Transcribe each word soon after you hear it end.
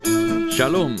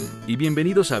Shalom y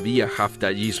bienvenidos a Vía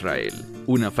Hafta Yisrael,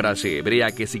 una frase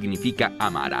hebrea que significa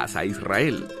amarás a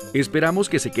Israel. Esperamos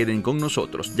que se queden con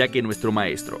nosotros, ya que nuestro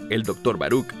maestro, el Dr.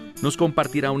 Baruch, nos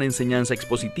compartirá una enseñanza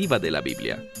expositiva de la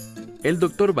Biblia. El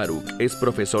Dr. Baruch es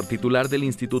profesor titular del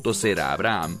Instituto Sera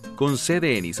Abraham, con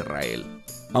sede en Israel.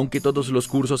 Aunque todos los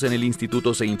cursos en el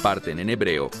instituto se imparten en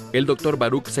hebreo, el Dr.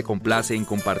 Baruch se complace en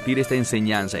compartir esta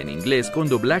enseñanza en inglés con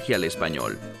doblaje al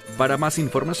español. Para más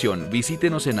información,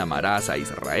 visítenos en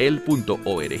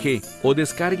amarasaisrael.org o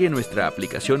descargue nuestra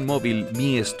aplicación móvil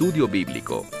Mi Estudio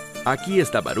Bíblico. Aquí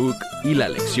está Baruch y la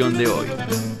lección de hoy.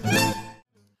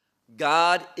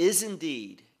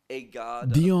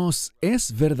 Dios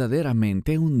es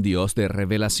verdaderamente un Dios de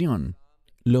revelación.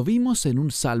 Lo vimos en un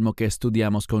salmo que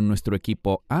estudiamos con nuestro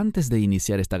equipo antes de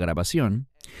iniciar esta grabación,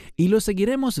 y lo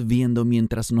seguiremos viendo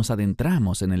mientras nos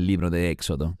adentramos en el libro de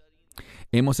Éxodo.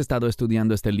 Hemos estado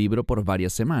estudiando este libro por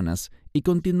varias semanas y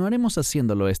continuaremos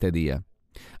haciéndolo este día.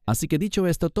 Así que dicho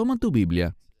esto, toma tu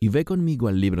Biblia y ve conmigo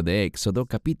al libro de Éxodo,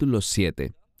 capítulo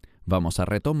 7. Vamos a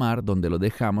retomar donde lo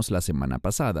dejamos la semana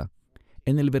pasada,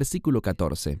 en el versículo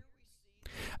 14.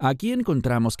 Aquí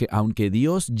encontramos que aunque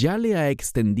Dios ya le ha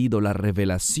extendido la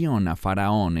revelación a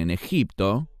Faraón en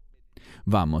Egipto,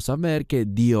 vamos a ver que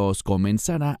Dios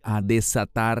comenzará a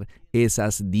desatar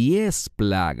esas 10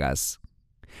 plagas.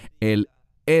 El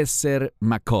Eser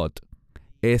Makot,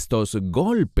 estos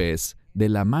golpes de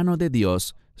la mano de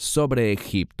Dios sobre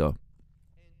Egipto.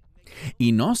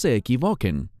 Y no se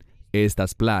equivoquen,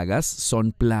 estas plagas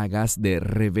son plagas de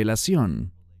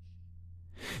revelación.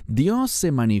 Dios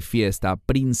se manifiesta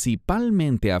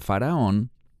principalmente a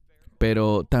Faraón,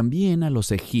 pero también a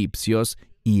los egipcios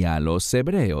y a los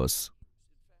hebreos.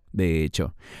 De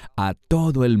hecho, a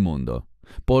todo el mundo,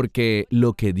 porque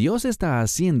lo que Dios está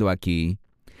haciendo aquí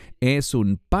es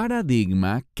un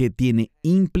paradigma que tiene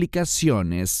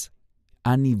implicaciones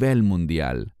a nivel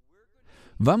mundial.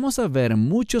 Vamos a ver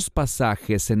muchos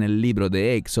pasajes en el libro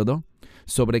de Éxodo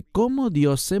sobre cómo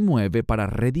Dios se mueve para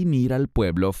redimir al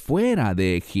pueblo fuera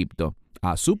de Egipto,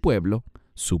 a su pueblo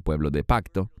de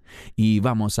pacto, y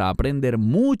vamos a aprender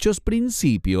muchos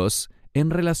principios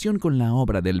en relación con la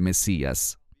obra del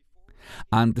Mesías.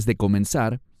 Antes de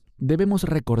comenzar, debemos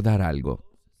recordar algo.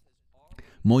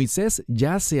 Moisés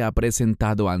ya se ha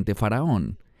presentado ante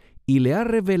Faraón y le ha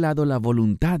revelado la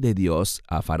voluntad de Dios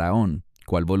a Faraón.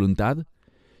 ¿Cuál voluntad?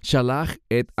 Shalach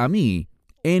et ami,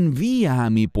 envía a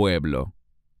mi pueblo.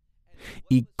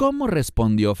 ¿Y cómo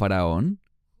respondió Faraón?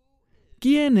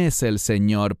 ¿Quién es el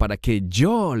Señor para que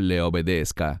yo le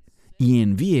obedezca y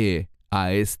envíe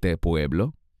a este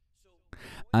pueblo?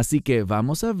 Así que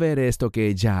vamos a ver esto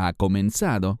que ya ha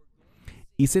comenzado,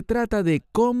 y se trata de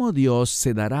cómo Dios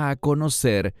se dará a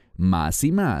conocer más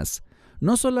y más,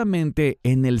 no solamente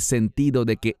en el sentido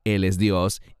de que Él es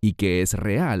Dios y que es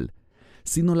real,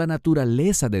 sino la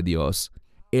naturaleza de Dios,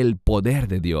 el poder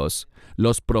de Dios,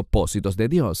 los propósitos de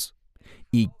Dios,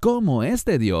 y cómo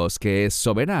este Dios, que es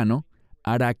soberano,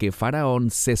 hará que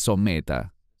Faraón se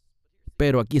someta.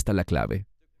 Pero aquí está la clave.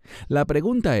 La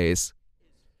pregunta es,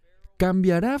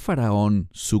 ¿cambiará Faraón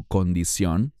su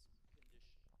condición?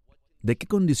 ¿De qué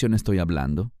condición estoy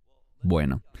hablando?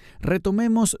 Bueno,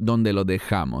 retomemos donde lo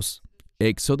dejamos.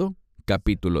 Éxodo,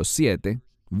 capítulo 7,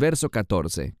 verso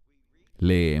 14.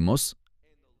 Leemos: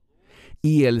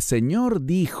 Y el Señor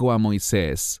dijo a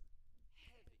Moisés,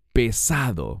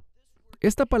 pesado.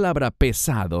 Esta palabra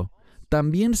pesado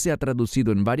también se ha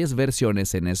traducido en varias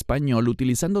versiones en español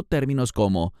utilizando términos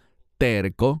como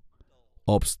terco,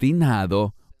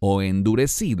 obstinado o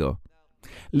endurecido.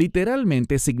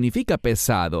 Literalmente significa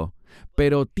pesado,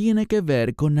 pero tiene que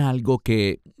ver con algo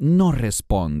que no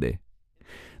responde.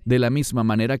 De la misma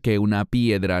manera que una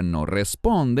piedra no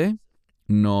responde,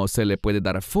 no se le puede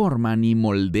dar forma ni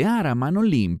moldear a mano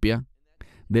limpia.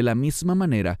 De la misma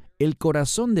manera, el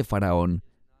corazón de Faraón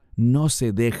no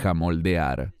se deja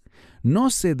moldear, no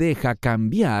se deja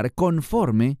cambiar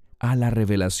conforme a la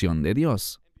revelación de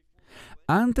Dios.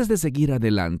 Antes de seguir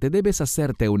adelante, debes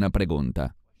hacerte una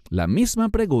pregunta, la misma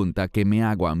pregunta que me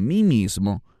hago a mí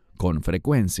mismo con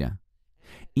frecuencia.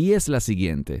 Y es la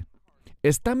siguiente: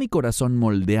 ¿está mi corazón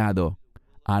moldeado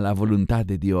a la voluntad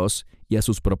de Dios y a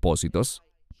sus propósitos?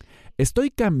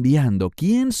 ¿Estoy cambiando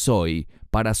quién soy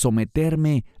para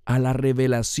someterme a la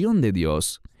revelación de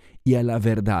Dios y a la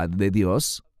verdad de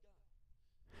Dios?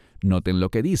 Noten lo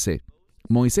que dice.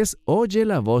 Moisés oye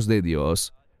la voz de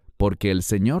Dios porque el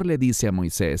Señor le dice a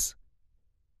Moisés,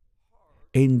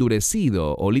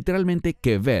 endurecido o literalmente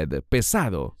keved,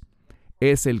 pesado,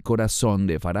 es el corazón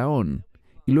de Faraón.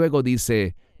 Y luego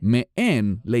dice,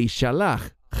 me'en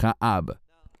leishalach ha'ab.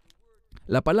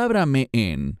 La palabra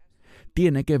me'en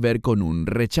tiene que ver con un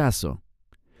rechazo.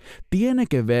 Tiene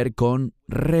que ver con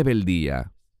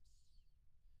rebeldía.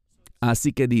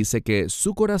 Así que dice que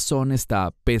su corazón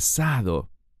está pesado.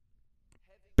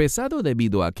 ¿Pesado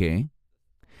debido a qué?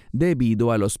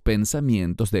 Debido a los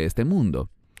pensamientos de este mundo.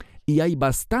 Y hay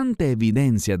bastante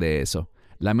evidencia de eso.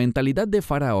 La mentalidad de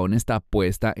Faraón está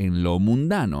puesta en lo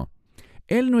mundano.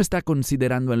 Él no está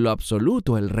considerando en lo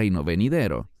absoluto el reino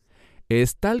venidero.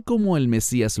 Es tal como el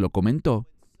Mesías lo comentó,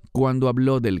 cuando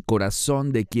habló del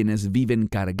corazón de quienes viven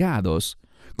cargados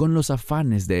con los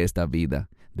afanes de esta vida,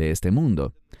 de este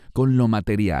mundo, con lo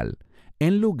material,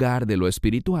 en lugar de lo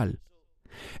espiritual.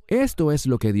 Esto es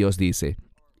lo que Dios dice,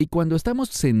 y cuando estamos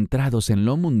centrados en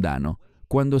lo mundano,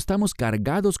 cuando estamos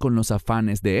cargados con los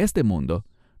afanes de este mundo,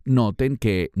 noten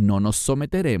que no nos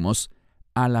someteremos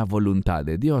a la voluntad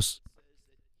de Dios.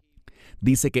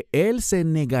 Dice que Él se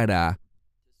negará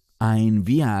a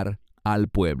enviar al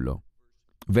pueblo.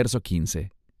 Verso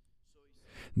 15.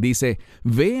 Dice,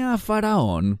 ve a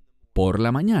Faraón por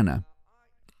la mañana.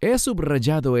 He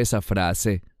subrayado esa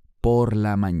frase, por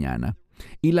la mañana.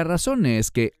 Y la razón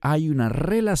es que hay una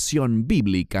relación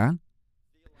bíblica,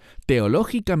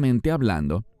 teológicamente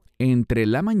hablando, entre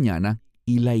la mañana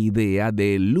y la idea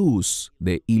de luz,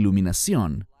 de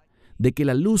iluminación, de que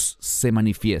la luz se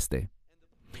manifieste.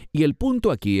 Y el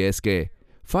punto aquí es que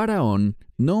Faraón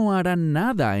no hará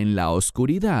nada en la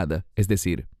oscuridad, es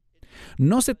decir,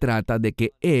 no se trata de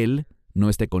que él no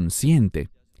esté consciente.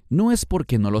 No es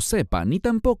porque no lo sepa, ni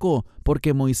tampoco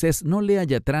porque Moisés no le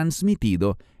haya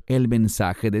transmitido el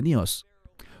mensaje de Dios.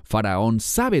 Faraón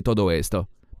sabe todo esto,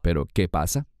 pero ¿qué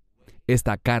pasa?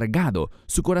 Está cargado,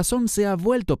 su corazón se ha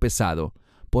vuelto pesado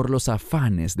por los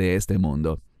afanes de este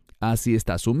mundo. Así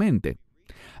está su mente.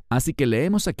 Así que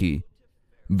leemos aquí,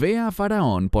 ve a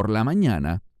Faraón por la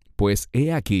mañana, pues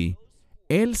he aquí,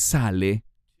 él sale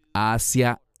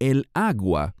hacia el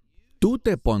agua. Tú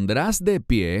te pondrás de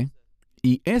pie.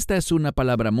 Y esta es una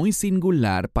palabra muy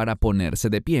singular para ponerse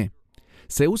de pie.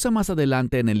 Se usa más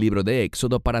adelante en el libro de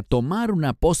Éxodo para tomar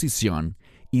una posición,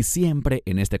 y siempre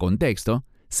en este contexto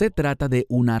se trata de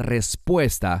una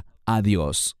respuesta a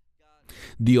Dios.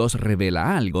 Dios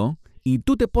revela algo y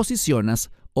tú te posicionas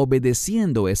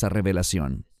obedeciendo esa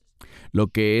revelación. Lo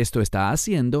que esto está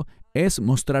haciendo es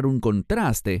mostrar un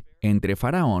contraste entre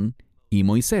Faraón y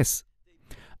Moisés.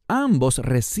 Ambos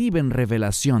reciben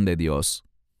revelación de Dios.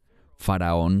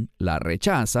 Faraón la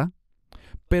rechaza,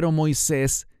 pero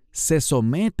Moisés se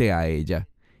somete a ella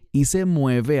y se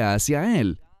mueve hacia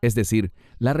él. Es decir,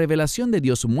 la revelación de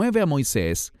Dios mueve a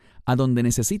Moisés a donde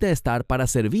necesita estar para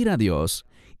servir a Dios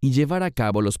y llevar a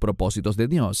cabo los propósitos de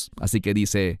Dios. Así que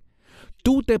dice,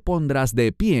 tú te pondrás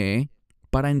de pie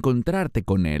para encontrarte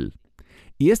con él.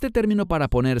 Y este término para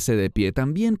ponerse de pie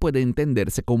también puede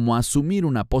entenderse como asumir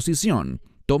una posición,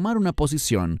 tomar una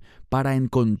posición para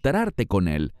encontrarte con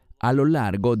él a lo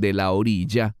largo de la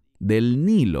orilla del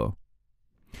Nilo.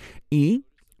 Y,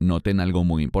 noten algo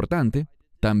muy importante,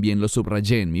 también lo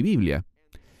subrayé en mi Biblia,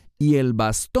 y el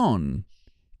bastón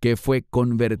que fue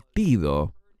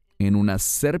convertido en una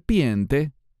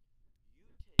serpiente,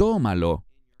 tómalo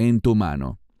en tu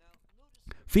mano.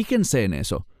 Fíjense en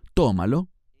eso, tómalo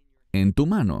en tu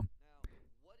mano.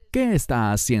 ¿Qué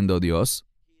está haciendo Dios?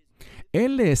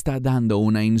 Él le está dando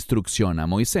una instrucción a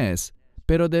Moisés,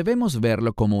 pero debemos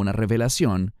verlo como una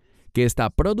revelación que está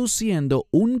produciendo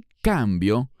un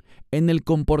cambio en el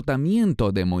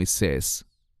comportamiento de Moisés.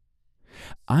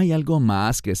 Hay algo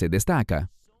más que se destaca.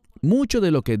 Mucho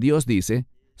de lo que Dios dice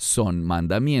son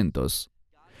mandamientos.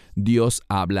 Dios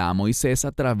habla a Moisés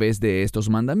a través de estos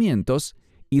mandamientos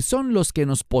y son los que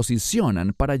nos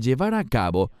posicionan para llevar a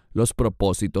cabo los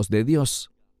propósitos de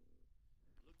Dios.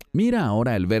 Mira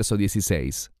ahora el verso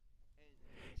 16.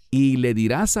 Y le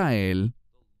dirás a él,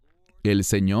 el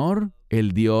Señor,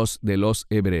 el Dios de los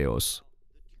hebreos.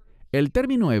 El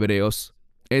término hebreos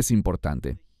es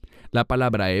importante. La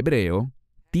palabra hebreo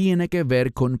tiene que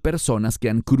ver con personas que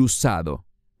han cruzado,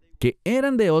 que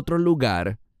eran de otro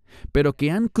lugar, pero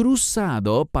que han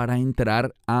cruzado para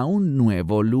entrar a un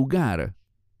nuevo lugar.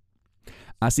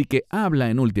 Así que habla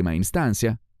en última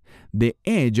instancia de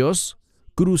ellos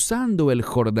cruzando el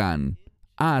Jordán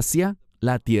hacia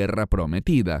la tierra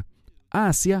prometida,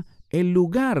 hacia el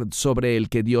lugar sobre el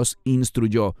que Dios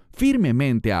instruyó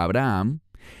firmemente a Abraham,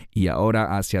 y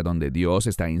ahora hacia donde Dios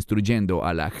está instruyendo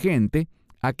a la gente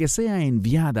a que sea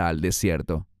enviada al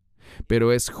desierto.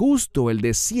 Pero es justo el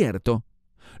desierto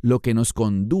lo que nos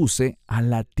conduce a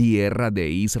la tierra de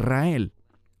Israel.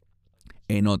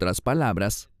 En otras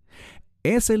palabras,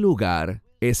 ese lugar,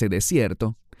 ese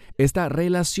desierto, está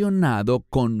relacionado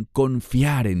con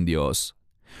confiar en Dios.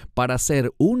 Para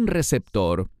ser un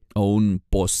receptor o un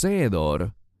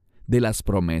poseedor de las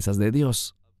promesas de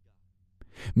Dios.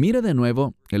 Mira de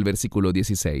nuevo el versículo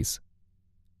 16.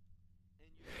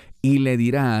 Y le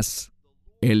dirás,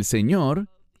 el Señor,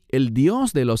 el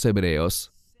Dios de los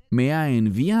hebreos, me ha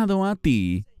enviado a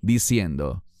ti,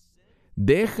 diciendo,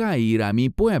 deja ir a mi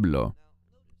pueblo.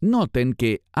 Noten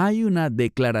que hay una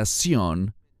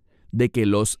declaración de que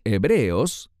los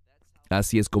hebreos,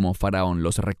 así es como Faraón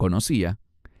los reconocía,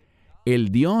 el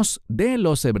Dios de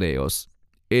los hebreos,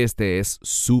 este es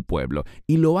su pueblo,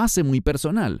 y lo hace muy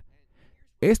personal.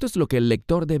 Esto es lo que el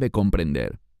lector debe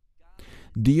comprender.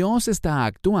 Dios está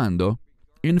actuando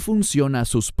en función a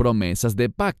sus promesas de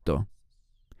pacto.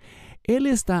 Él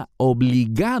está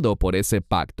obligado por ese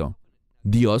pacto.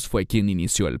 Dios fue quien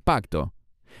inició el pacto.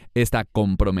 Está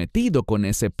comprometido con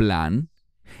ese plan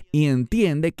y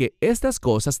entiende que estas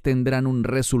cosas tendrán un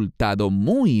resultado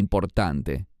muy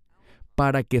importante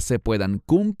para que se puedan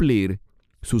cumplir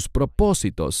sus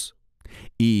propósitos.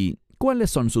 ¿Y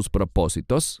cuáles son sus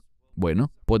propósitos?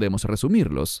 Bueno, podemos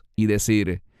resumirlos y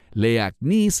decir,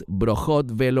 Leaknis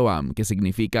brojot veloam, que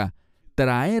significa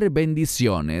traer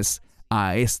bendiciones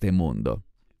a este mundo.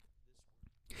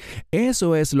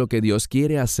 Eso es lo que Dios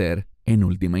quiere hacer en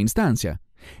última instancia.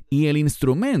 Y el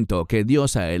instrumento que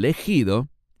Dios ha elegido,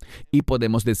 y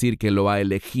podemos decir que lo ha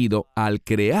elegido al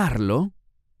crearlo,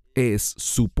 es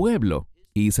su pueblo,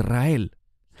 Israel.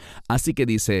 Así que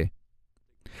dice,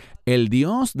 el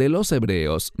Dios de los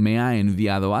hebreos me ha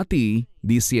enviado a ti,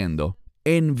 diciendo,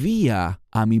 envía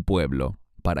a mi pueblo.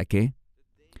 ¿Para qué?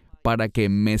 Para que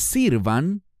me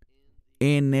sirvan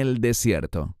en el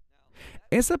desierto.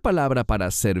 Esa palabra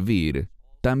para servir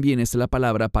también es la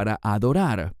palabra para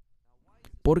adorar.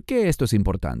 ¿Por qué esto es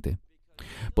importante?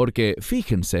 Porque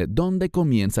fíjense dónde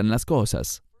comienzan las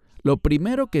cosas. Lo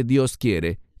primero que Dios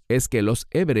quiere es que los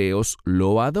hebreos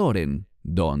lo adoren.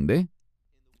 ¿Dónde?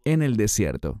 En el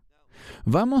desierto.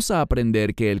 Vamos a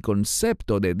aprender que el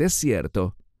concepto de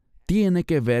desierto tiene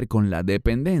que ver con la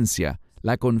dependencia,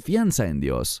 la confianza en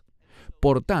Dios.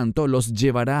 Por tanto, los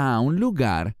llevará a un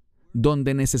lugar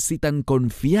donde necesitan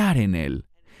confiar en Él.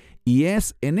 Y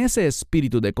es en ese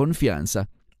espíritu de confianza,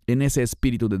 en ese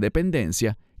espíritu de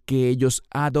dependencia, que ellos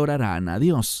adorarán a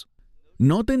Dios.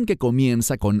 Noten que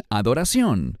comienza con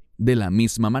adoración, de la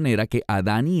misma manera que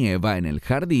Adán y Eva en el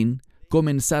jardín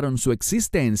comenzaron su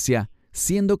existencia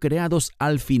siendo creados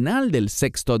al final del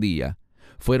sexto día.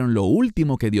 Fueron lo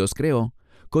último que Dios creó,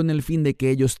 con el fin de que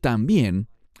ellos también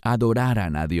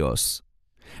adoraran a Dios.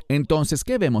 Entonces,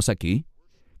 ¿qué vemos aquí?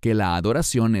 Que la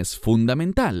adoración es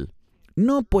fundamental.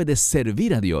 No puedes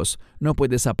servir a Dios, no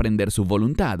puedes aprender su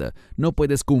voluntad, no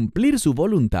puedes cumplir su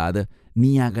voluntad,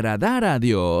 ni agradar a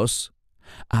Dios,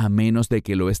 a menos de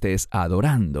que lo estés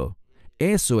adorando.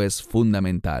 Eso es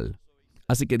fundamental.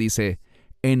 Así que dice,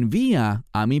 envía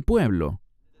a mi pueblo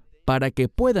para que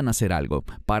puedan hacer algo,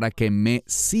 para que me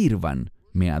sirvan,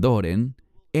 me adoren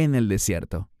en el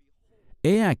desierto.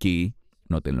 He aquí,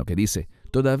 noten lo que dice,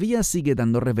 todavía sigue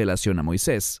dando revelación a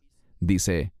Moisés.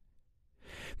 Dice,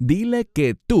 dile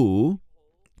que tú,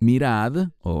 mirad,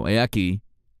 o he aquí,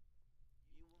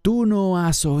 tú no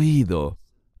has oído,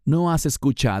 no has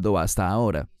escuchado hasta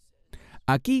ahora.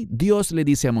 Aquí Dios le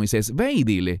dice a Moisés, ve y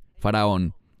dile,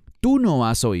 Faraón, tú no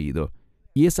has oído.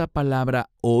 Y esa palabra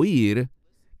oír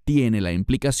tiene la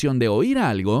implicación de oír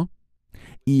algo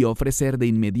y ofrecer de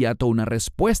inmediato una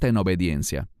respuesta en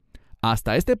obediencia.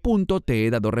 Hasta este punto te he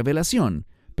dado revelación,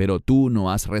 pero tú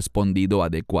no has respondido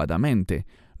adecuadamente,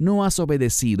 no has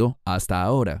obedecido hasta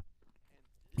ahora.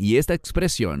 Y esta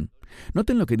expresión,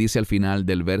 noten lo que dice al final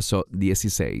del verso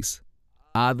 16,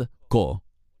 ad ko,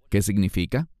 ¿qué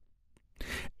significa?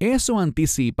 Eso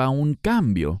anticipa un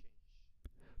cambio.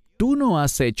 Tú no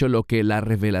has hecho lo que la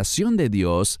revelación de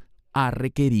Dios ha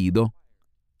requerido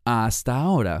hasta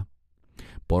ahora,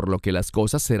 por lo que las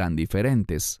cosas serán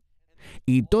diferentes.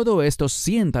 Y todo esto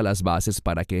sienta las bases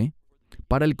 ¿para qué?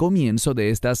 Para el comienzo de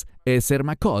estas Eser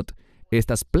Makot,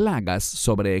 estas plagas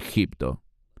sobre Egipto.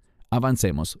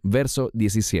 Avancemos, verso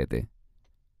 17.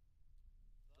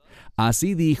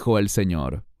 Así dijo el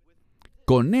Señor,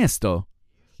 con esto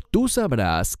tú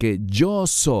sabrás que yo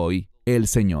soy el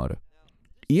Señor.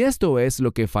 Y esto es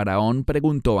lo que Faraón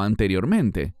preguntó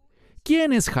anteriormente.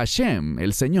 ¿Quién es Hashem,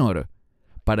 el Señor,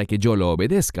 para que yo lo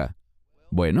obedezca?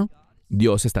 Bueno,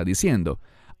 Dios está diciendo,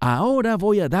 ahora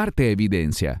voy a darte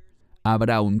evidencia.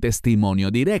 Habrá un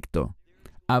testimonio directo.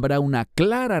 Habrá una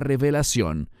clara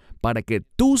revelación para que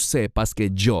tú sepas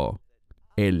que yo,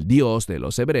 el Dios de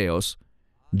los hebreos,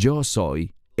 yo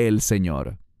soy el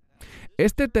Señor.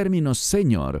 Este término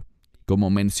Señor, como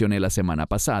mencioné la semana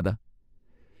pasada,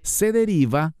 se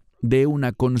deriva de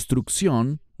una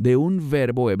construcción de un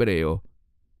verbo hebreo,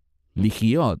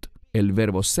 ligiot, el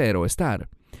verbo ser o estar.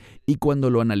 Y cuando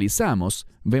lo analizamos,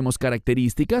 vemos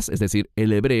características, es decir,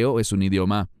 el hebreo es un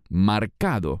idioma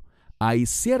marcado. Hay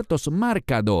ciertos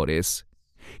marcadores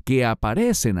que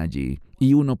aparecen allí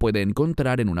y uno puede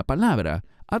encontrar en una palabra,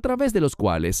 a través de los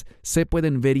cuales se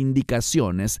pueden ver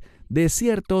indicaciones de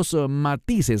ciertos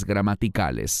matices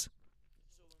gramaticales.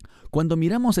 Cuando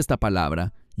miramos esta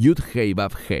palabra, Yud-Hei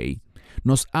Vav-Hei,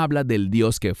 nos habla del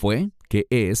Dios que fue, que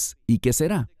es y que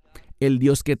será. El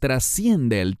Dios que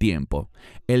trasciende el tiempo,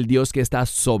 el Dios que está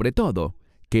sobre todo,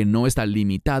 que no está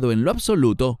limitado en lo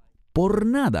absoluto por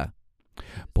nada.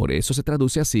 Por eso se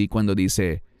traduce así cuando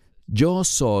dice, yo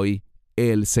soy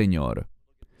el Señor.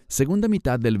 Segunda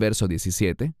mitad del verso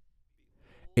 17.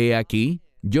 He aquí,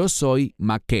 yo soy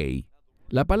Makei.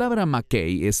 La palabra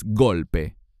Makei es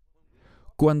golpe.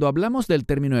 Cuando hablamos del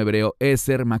término hebreo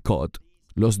Eser Makot,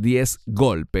 los 10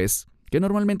 golpes, que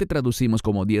normalmente traducimos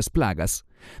como 10 plagas,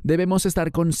 debemos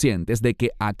estar conscientes de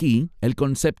que aquí el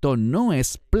concepto no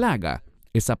es plaga.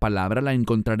 Esa palabra la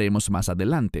encontraremos más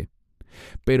adelante.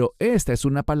 Pero esta es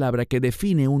una palabra que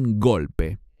define un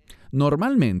golpe.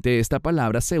 Normalmente esta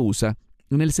palabra se usa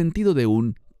en el sentido de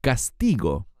un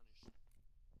castigo.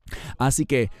 Así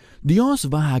que Dios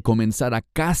va a comenzar a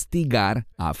castigar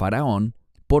a Faraón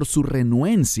por su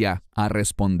renuencia a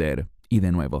responder. Y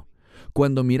de nuevo,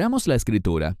 cuando miramos la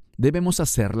Escritura, debemos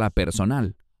hacerla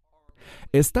personal.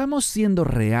 ¿Estamos siendo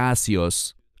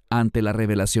reacios ante la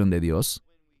revelación de Dios?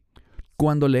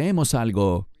 Cuando leemos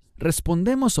algo,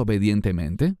 ¿respondemos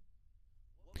obedientemente?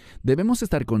 Debemos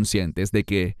estar conscientes de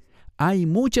que hay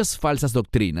muchas falsas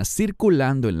doctrinas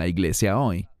circulando en la iglesia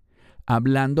hoy,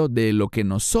 hablando de lo que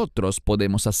nosotros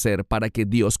podemos hacer para que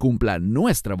Dios cumpla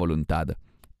nuestra voluntad.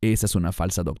 Esa es una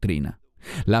falsa doctrina.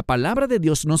 La palabra de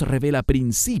Dios nos revela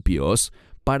principios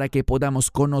para que podamos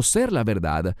conocer la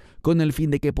verdad, con el fin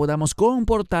de que podamos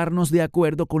comportarnos de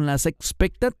acuerdo con las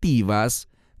expectativas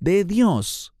de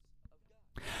Dios.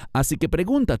 Así que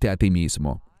pregúntate a ti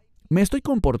mismo, ¿me estoy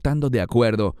comportando de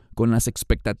acuerdo con las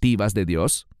expectativas de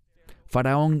Dios?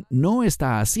 Faraón no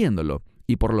está haciéndolo,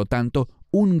 y por lo tanto,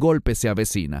 un golpe se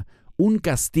avecina, un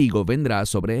castigo vendrá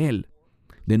sobre él.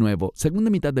 De nuevo, segunda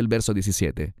mitad del verso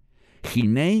 17.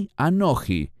 Hinei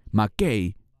anoji,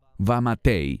 makei,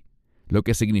 vamatei. Lo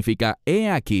que significa, he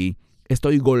aquí,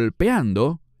 estoy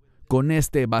golpeando con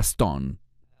este bastón.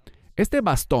 Este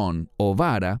bastón o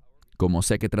vara, como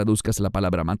sé que traduzcas la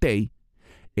palabra matei,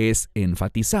 es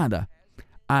enfatizada.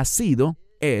 Ha sido,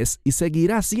 es y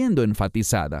seguirá siendo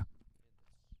enfatizada.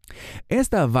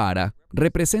 Esta vara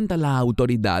representa la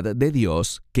autoridad de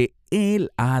Dios que Él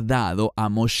ha dado a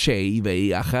Moshe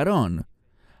y a Aarón,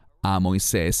 a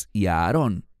Moisés y a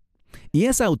Aarón. Y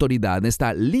esa autoridad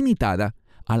está limitada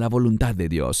a la voluntad de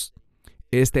Dios.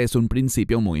 Este es un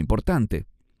principio muy importante.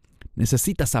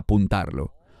 Necesitas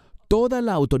apuntarlo. Toda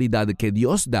la autoridad que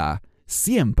Dios da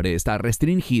siempre está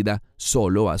restringida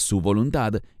solo a su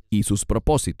voluntad y sus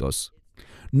propósitos.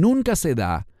 Nunca se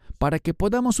da para que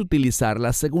podamos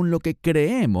utilizarla según lo que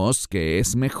creemos que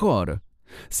es mejor,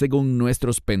 según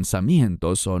nuestros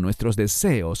pensamientos o nuestros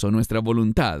deseos o nuestra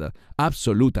voluntad.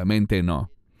 Absolutamente no.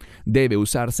 Debe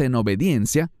usarse en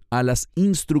obediencia a las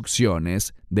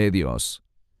instrucciones de Dios.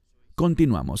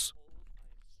 Continuamos.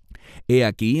 He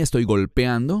aquí estoy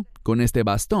golpeando con este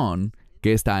bastón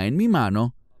que está en mi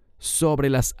mano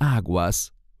sobre las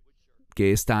aguas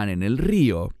que están en el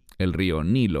río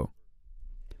Nilo,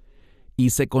 y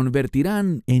se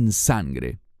convertirán en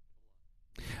sangre.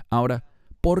 Ahora,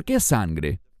 ¿por qué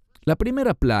sangre? La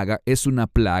primera plaga es una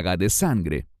plaga de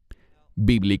sangre.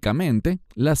 Bíblicamente,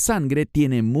 la sangre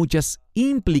tiene muchas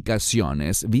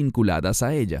implicaciones vinculadas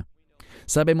a ella.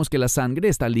 Sabemos que la sangre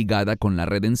está ligada con la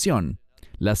redención.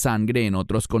 La sangre en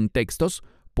otros contextos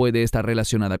puede estar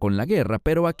relacionada con la guerra,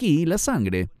 pero aquí la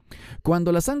sangre.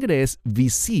 Cuando la sangre es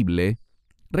visible,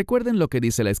 recuerden lo que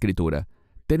dice la Escritura.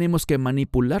 Tenemos que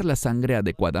manipular la sangre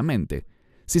adecuadamente.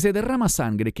 Si se derrama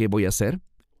sangre, ¿qué voy a hacer?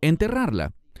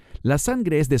 Enterrarla. La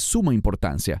sangre es de suma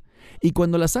importancia. Y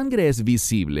cuando la sangre es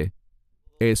visible,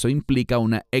 eso implica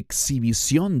una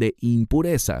exhibición de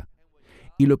impureza.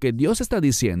 Y lo que Dios está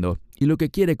diciendo y lo que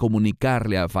quiere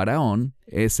comunicarle a Faraón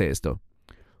es esto.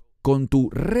 Con tu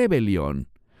rebelión,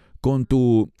 con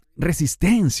tu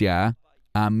resistencia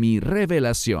a mi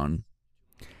revelación,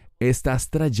 estás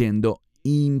trayendo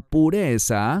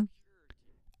impureza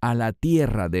a la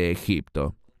tierra de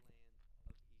Egipto.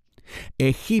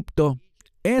 Egipto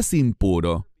es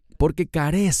impuro porque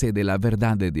carece de la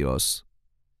verdad de Dios.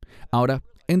 Ahora,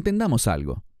 entendamos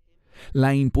algo.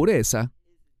 La impureza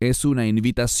es una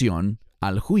invitación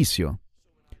al juicio.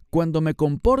 Cuando me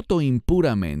comporto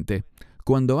impuramente,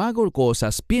 Cuando hago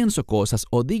cosas, pienso cosas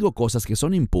o digo cosas que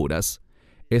son impuras,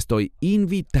 estoy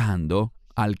invitando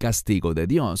al castigo de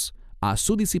Dios, a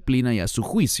su disciplina y a su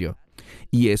juicio.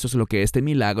 Y eso es lo que este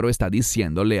milagro está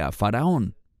diciéndole a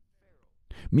Faraón.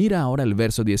 Mira ahora el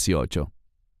verso 18.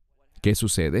 ¿Qué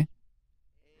sucede?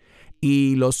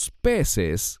 Y los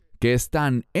peces que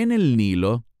están en el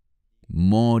Nilo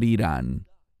morirán.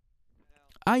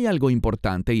 Hay algo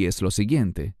importante y es lo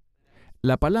siguiente.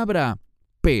 La palabra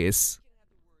pez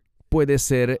puede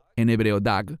ser en hebreo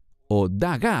dag o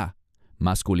daga,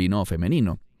 masculino o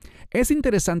femenino. Es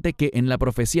interesante que en la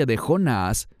profecía de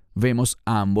Jonás vemos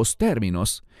ambos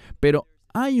términos, pero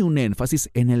hay un énfasis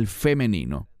en el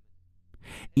femenino.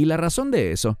 Y la razón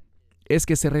de eso es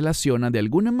que se relaciona de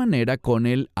alguna manera con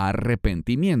el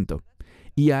arrepentimiento.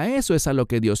 Y a eso es a lo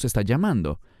que Dios está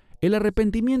llamando. El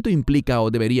arrepentimiento implica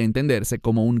o debería entenderse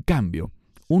como un cambio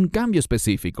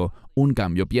específico, un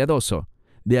cambio piadoso,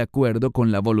 de acuerdo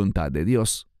con la voluntad de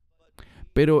Dios.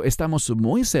 Pero estamos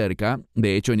muy cerca,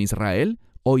 de hecho en Israel,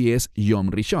 hoy es Yom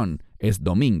Rishon, es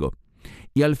domingo.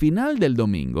 Y al final del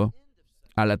domingo,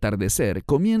 al atardecer,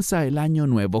 comienza el año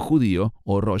nuevo judío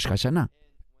o Rosh Hashanah.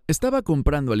 Estaba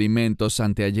comprando alimentos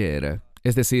anteayer,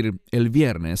 es decir, el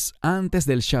viernes, antes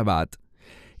del Shabbat,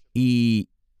 y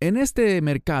en este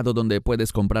mercado donde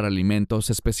puedes comprar alimentos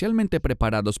especialmente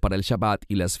preparados para el Shabbat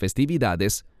y las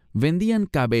festividades, vendían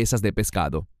cabezas de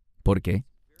pescado. ¿Por qué?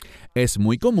 Es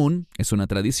muy común, es una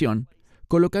tradición,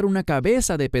 colocar una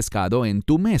cabeza de pescado en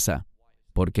tu mesa.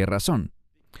 ¿Por qué razón?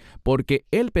 Porque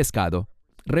el pescado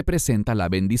representa la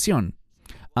bendición.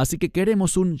 Así que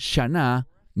queremos un Shana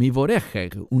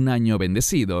Mivorejek, un año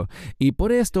bendecido, y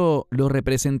por esto lo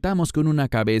representamos con una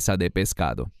cabeza de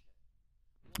pescado.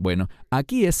 Bueno,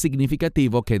 aquí es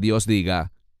significativo que Dios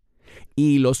diga,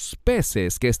 y los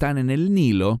peces que están en el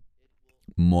Nilo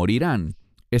morirán.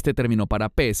 Este término para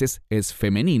peces es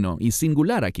femenino y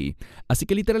singular aquí, así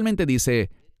que literalmente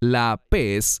dice, la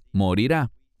pez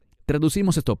morirá.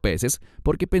 Traducimos esto peces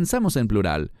porque pensamos en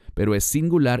plural, pero es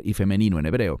singular y femenino en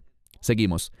hebreo.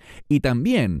 Seguimos. Y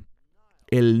también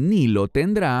el Nilo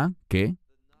tendrá, ¿qué?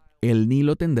 El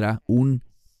Nilo tendrá un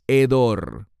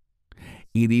hedor.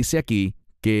 Y dice aquí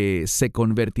que se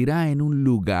convertirá en un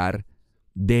lugar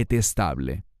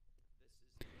detestable,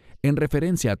 en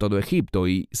referencia a todo Egipto,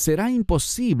 y será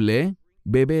imposible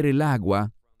beber el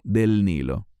agua del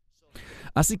Nilo.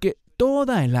 Así que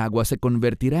toda el agua se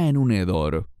convertirá en un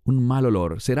hedor, un mal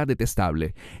olor, será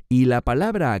detestable. Y la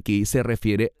palabra aquí se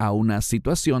refiere a una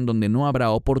situación donde no habrá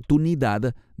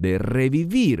oportunidad de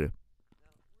revivir.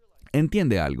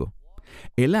 ¿Entiende algo?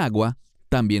 El agua,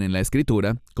 también en la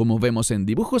Escritura, como vemos en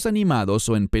dibujos animados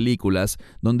o en películas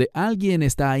donde alguien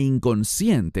está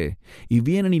inconsciente y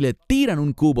vienen y le tiran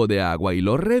un cubo de agua y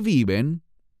lo reviven,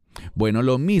 bueno,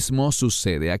 lo mismo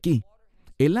sucede aquí.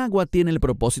 El agua tiene el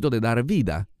propósito de dar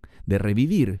vida, de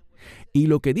revivir. Y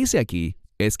lo que dice aquí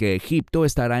es que Egipto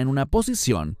estará en una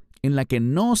posición en la que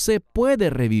no se puede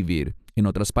revivir. En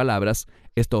otras palabras,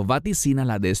 esto vaticina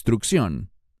la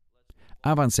destrucción.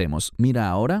 Avancemos. Mira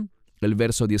ahora el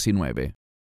verso 19.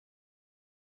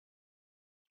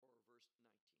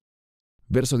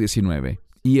 Verso 19.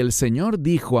 Y el Señor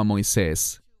dijo a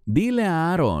Moisés, dile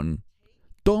a Aarón,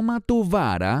 toma tu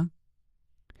vara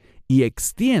y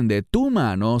extiende tu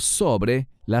mano sobre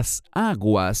las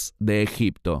aguas de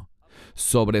Egipto,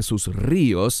 sobre sus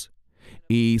ríos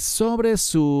y sobre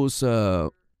sus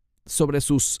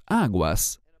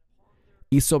aguas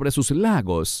y sobre sus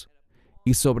lagos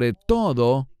y sobre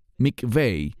todo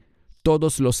mikvei,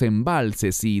 todos los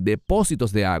embalses y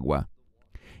depósitos de agua.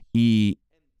 Y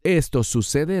esto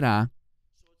sucederá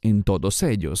en todos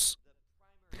ellos.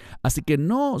 Así que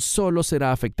no solo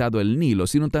será afectado el Nilo,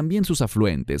 sino también sus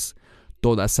afluentes,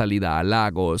 toda salida a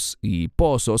lagos y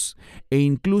pozos, e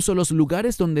incluso los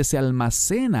lugares donde se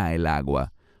almacena el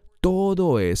agua.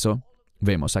 Todo eso,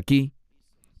 vemos aquí,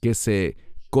 que se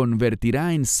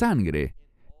convertirá en sangre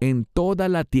en toda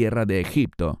la tierra de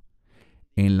Egipto,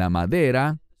 en la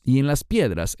madera y en las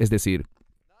piedras, es decir,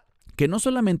 que no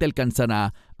solamente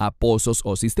alcanzará a pozos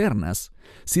o cisternas,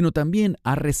 sino también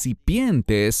a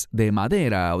recipientes de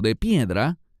madera o de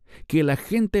piedra que la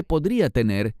gente podría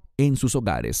tener en sus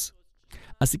hogares.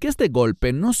 Así que este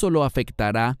golpe no solo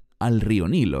afectará al río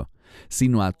Nilo,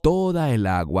 sino a toda el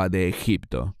agua de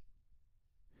Egipto.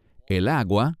 El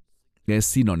agua es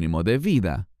sinónimo de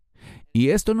vida, y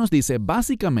esto nos dice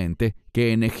básicamente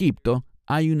que en Egipto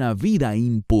hay una vida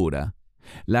impura.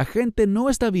 La gente no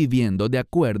está viviendo de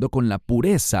acuerdo con la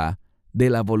pureza de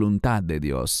la voluntad de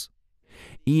Dios.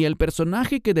 Y el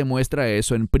personaje que demuestra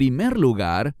eso en primer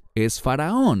lugar es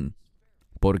Faraón.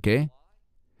 ¿Por qué?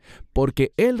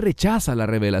 Porque él rechaza la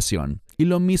revelación Y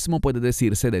lo mismo puede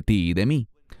decirse de ti y de mí.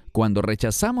 Cuando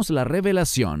rechazamos la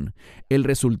revelación, el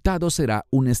resultado será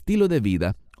un estilo de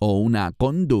vida o una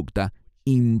conducta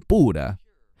impura.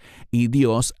 Y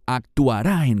Dios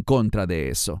actuará en contra de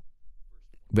eso.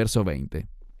 Verso 20.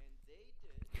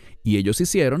 Y ellos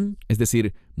hicieron, es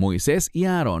decir, Moisés y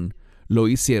Aarón, lo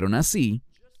hicieron así,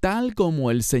 tal como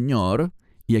el Señor,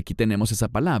 y aquí tenemos esa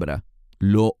palabra,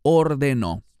 lo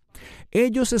ordenó.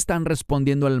 Ellos están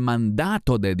respondiendo al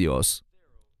mandato de Dios.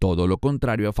 Todo lo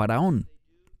contrario a Faraón.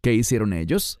 ¿Qué hicieron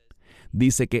ellos?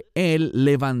 Dice que él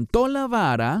levantó la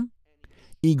vara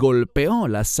y golpeó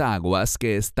las aguas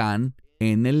que están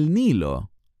en el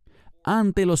Nilo,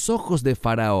 ante los ojos de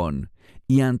Faraón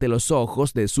y ante los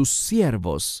ojos de sus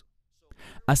siervos.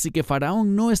 Así que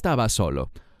Faraón no estaba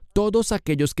solo. Todos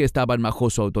aquellos que estaban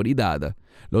bajo su autoridad,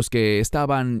 los que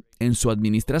estaban en su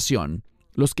administración,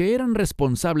 los que eran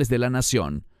responsables de la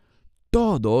nación,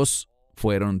 todos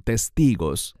fueron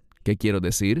testigos. ¿Qué quiero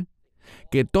decir?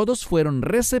 Que todos fueron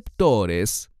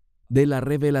receptores de la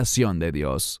revelación de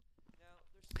Dios.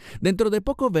 Dentro de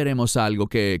poco veremos algo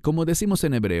que, como decimos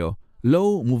en hebreo,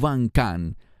 lo muvan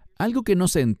kan, algo que no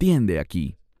se entiende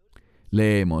aquí.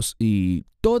 Leemos, y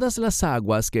todas las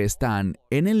aguas que están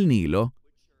en el Nilo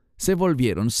se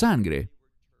volvieron sangre.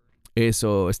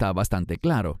 Eso está bastante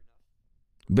claro.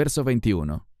 Verso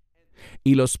 21.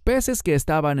 Y los peces que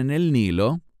estaban en el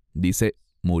Nilo, dice,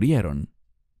 murieron.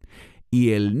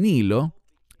 Y el Nilo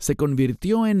se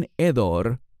convirtió en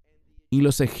hedor, y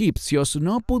los egipcios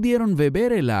no pudieron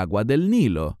beber el agua del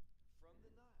Nilo,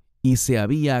 y se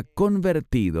había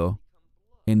convertido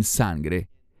en sangre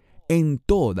en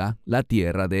toda la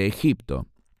tierra de Egipto.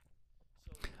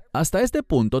 Hasta este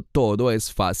punto todo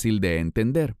es fácil de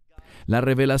entender. La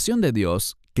revelación de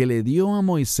Dios que le dio a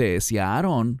Moisés y a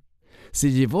Aarón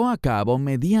se llevó a cabo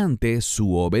mediante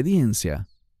su obediencia.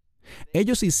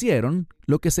 Ellos hicieron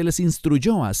lo que se les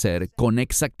instruyó a hacer con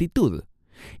exactitud,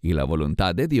 y la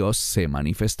voluntad de Dios se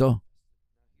manifestó.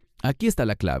 Aquí está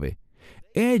la clave.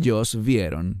 Ellos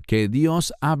vieron que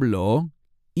Dios habló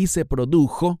y se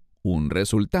produjo un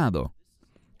resultado.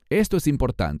 Esto es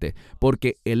importante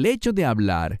porque el hecho de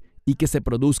hablar y que se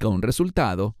produzca un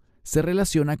resultado se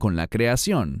relaciona con la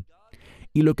creación.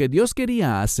 Y lo que Dios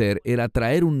quería hacer era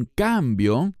traer un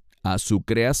cambio a su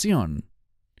creación.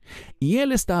 Y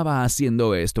Él estaba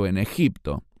haciendo esto en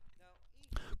Egipto.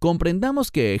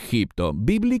 Comprendamos que Egipto,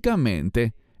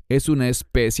 bíblicamente, es una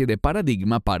especie de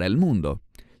paradigma para el mundo.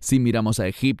 Si miramos a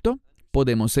Egipto,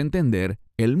 podemos entender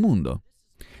el mundo.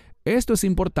 Esto es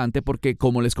importante porque,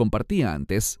 como les compartí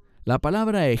antes, la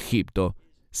palabra Egipto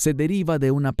se deriva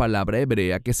de una palabra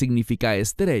hebrea que significa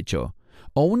estrecho,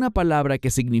 o una palabra que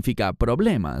significa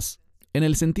problemas, en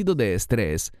el sentido de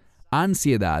estrés,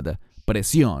 ansiedad,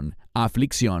 presión,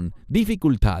 aflicción,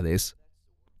 dificultades.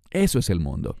 Eso es el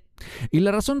mundo. Y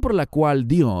la razón por la cual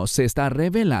Dios se está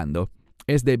revelando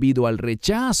es debido al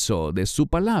rechazo de su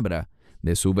palabra,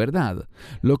 de su verdad,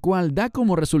 lo cual da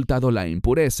como resultado la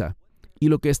impureza. Y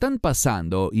lo que están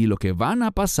pasando y lo que van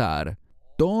a pasar,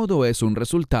 todo es un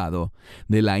resultado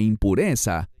de la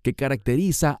impureza que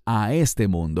caracteriza a este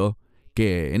mundo,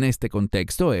 que en este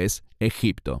contexto es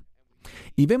Egipto.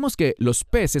 Y vemos que los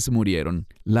peces murieron,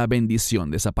 la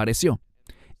bendición desapareció,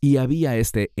 y había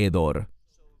este hedor.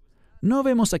 No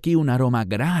vemos aquí un aroma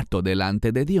grato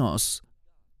delante de Dios,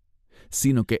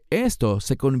 sino que esto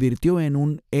se convirtió en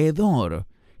un hedor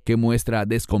que muestra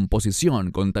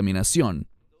descomposición, contaminación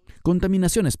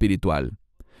espiritual.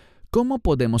 ¿Cómo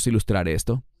podemos ilustrar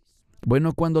esto?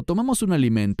 Bueno, cuando tomamos un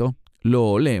alimento, lo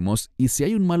olemos y si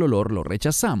hay un mal olor, lo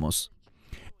rechazamos.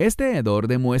 Este hedor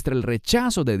demuestra el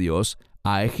rechazo de Dios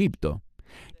a Egipto,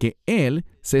 que Él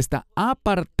se está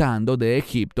apartando de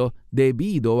Egipto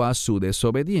debido a su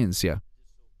desobediencia.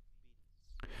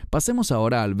 Pasemos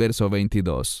ahora al verso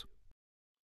 22.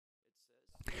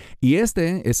 Y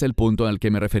este es el punto al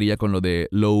que me refería con lo de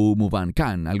lo muvan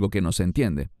kan, algo que no se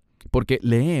entiende. Porque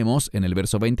leemos en el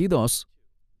verso 22,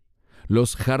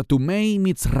 los Hartumei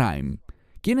Mitzraim.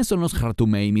 ¿Quiénes son los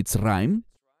Hartumei Mitzraim?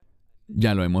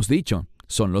 Ya lo hemos dicho,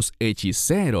 son los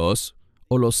hechiceros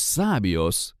o los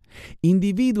sabios,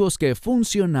 individuos que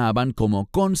funcionaban como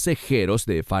consejeros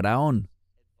de Faraón.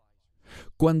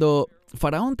 Cuando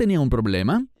Faraón tenía un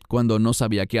problema, cuando no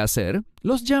sabía qué hacer,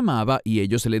 los llamaba y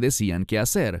ellos le decían qué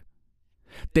hacer.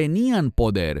 Tenían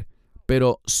poder,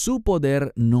 pero su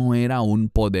poder no era un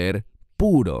poder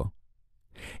puro.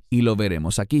 Y lo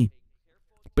veremos aquí.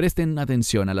 Presten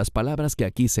atención a las palabras que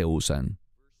aquí se usan.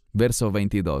 Verso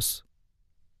 22.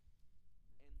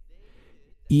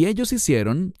 Y ellos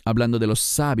hicieron, hablando de los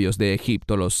sabios de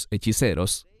Egipto, los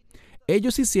hechiceros,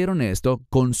 ellos hicieron esto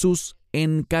con sus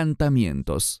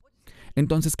encantamientos.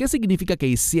 Entonces, ¿qué significa que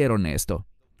hicieron esto?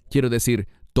 Quiero decir,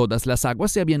 todas las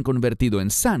aguas se habían convertido en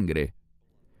sangre.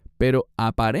 Pero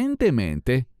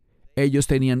aparentemente, ellos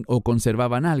tenían o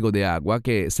conservaban algo de agua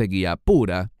que seguía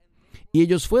pura, y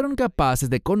ellos fueron capaces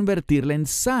de convertirla en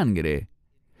sangre.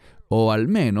 O al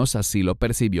menos así lo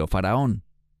percibió Faraón.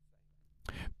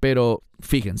 Pero,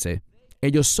 fíjense,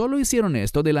 ellos solo hicieron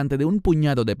esto delante de un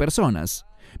puñado de personas,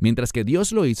 mientras que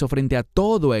Dios lo hizo frente a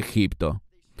todo Egipto.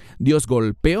 Dios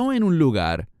golpeó en un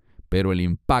lugar, pero el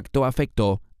impacto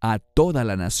afectó a toda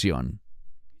la nación.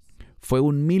 Fue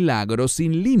un milagro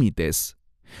sin límites,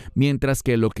 mientras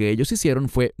que lo que ellos hicieron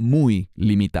fue muy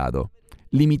limitado.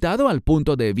 Limitado al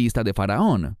punto de vista de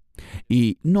Faraón.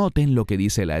 Y noten lo que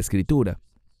dice la Escritura.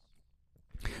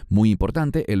 Muy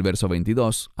importante el verso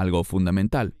 22, algo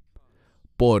fundamental.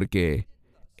 Porque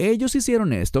ellos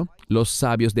hicieron esto, los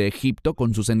sabios de Egipto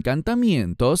con sus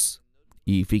encantamientos,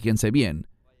 y fíjense bien,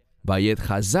 Vayet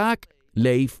Hazak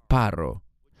Leif Parro,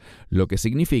 lo que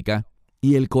significa,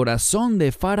 y el corazón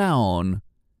de Faraón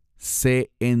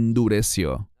se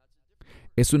endureció.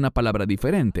 Es una palabra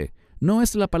diferente, no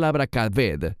es la palabra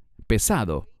kaved,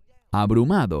 pesado,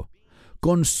 abrumado,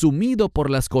 consumido por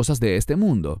las cosas de este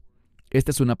mundo.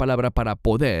 Esta es una palabra para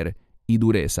poder y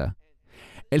dureza.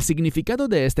 El significado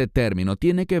de este término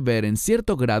tiene que ver en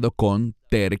cierto grado con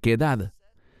terquedad,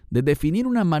 de definir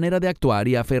una manera de actuar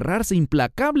y aferrarse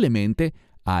implacablemente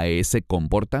a ese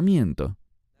comportamiento.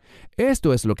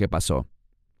 Esto es lo que pasó.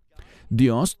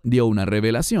 Dios dio una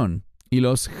revelación, y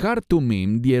los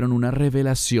Hartumim dieron una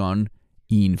revelación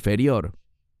inferior.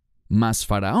 Mas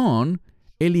Faraón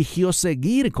eligió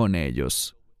seguir con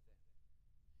ellos.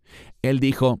 Él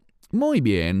dijo, muy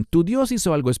bien, tu Dios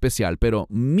hizo algo especial, pero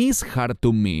mis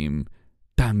Hartumim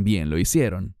también lo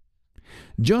hicieron.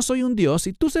 Yo soy un Dios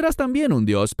y tú serás también un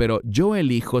Dios, pero yo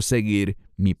elijo seguir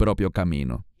mi propio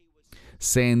camino.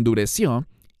 Se endureció,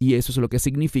 y eso es lo que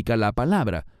significa la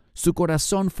palabra. Su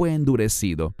corazón fue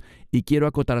endurecido. Y quiero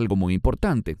acotar algo muy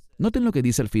importante. Noten lo que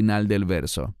dice al final del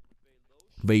verso.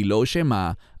 Veilo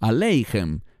Shema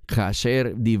Aleichem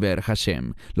Hasher Diver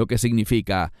Hashem, lo que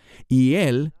significa, y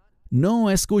él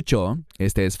no escuchó,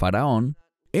 este es Faraón,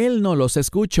 él no los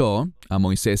escuchó, a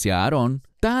Moisés y a Aarón,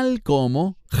 tal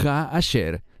como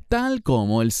Ha-Asher, tal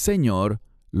como el Señor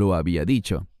lo había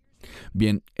dicho.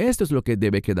 Bien, esto es lo que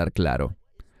debe quedar claro.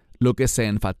 Lo que se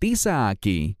enfatiza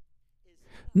aquí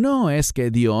no es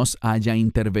que Dios haya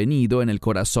intervenido en el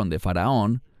corazón de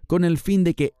Faraón con el fin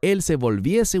de que él se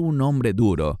volviese un hombre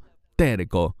duro,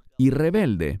 terco y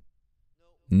rebelde.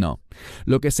 No,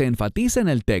 lo que se enfatiza en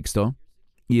el texto,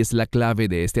 y es la clave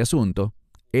de este asunto,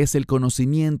 es el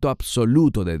conocimiento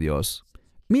absoluto de Dios.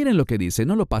 Miren lo que dice,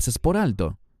 no lo pases por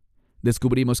alto.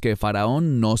 Descubrimos que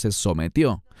Faraón no se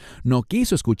sometió, no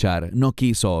quiso escuchar, no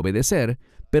quiso obedecer,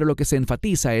 pero lo que se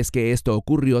enfatiza es que esto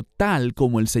ocurrió tal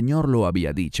como el Señor lo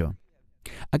había dicho.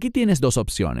 Aquí tienes dos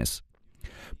opciones.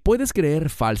 Puedes creer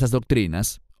falsas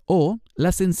doctrinas o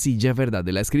la sencilla verdad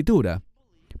de la Escritura.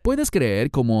 Puedes creer,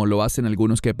 como lo hacen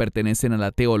algunos que pertenecen a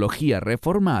la teología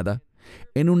reformada,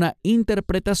 en una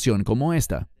interpretación como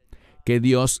esta, que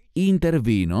Dios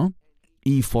intervino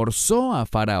y forzó a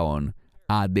Faraón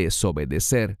a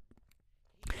desobedecer.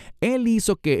 Él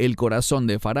hizo que el corazón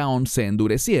de Faraón se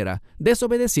endureciera,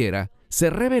 desobedeciera, se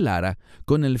rebelara,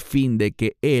 con el fin de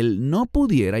que él no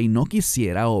pudiera y no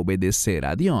quisiera obedecer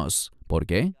a Dios. ¿Por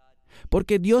qué?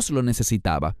 Porque Dios lo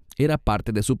necesitaba, era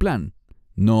parte de su plan.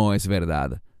 No es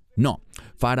verdad. No,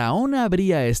 Faraón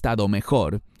habría estado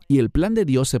mejor y el plan de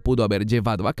Dios se pudo haber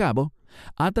llevado a cabo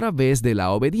a través de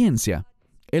la obediencia.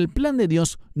 El plan de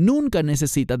Dios nunca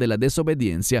necesita de la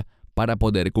desobediencia para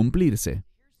poder cumplirse.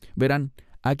 Verán,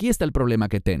 aquí está el problema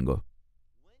que tengo.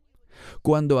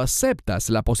 Cuando aceptas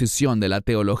la posición de la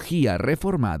teología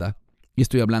reformada, y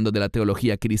estoy hablando de la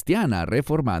teología cristiana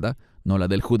reformada, no la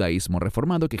del judaísmo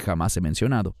reformado que jamás he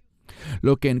mencionado,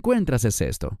 lo que encuentras es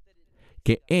esto,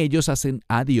 que ellos hacen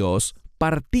a Dios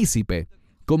partícipe,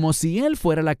 como si Él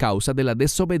fuera la causa de la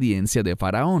desobediencia de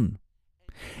Faraón.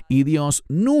 Y Dios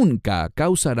nunca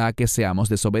causará que seamos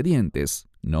desobedientes,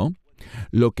 ¿no?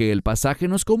 Lo que el pasaje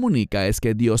nos comunica es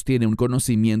que Dios tiene un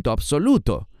conocimiento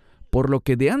absoluto, por lo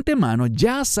que de antemano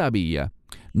ya sabía,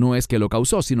 no es que lo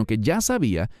causó, sino que ya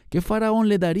sabía que Faraón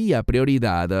le daría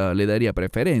prioridad, le daría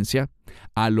preferencia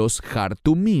a los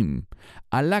Hartumim,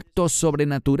 al acto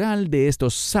sobrenatural de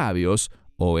estos sabios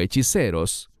o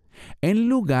hechiceros, en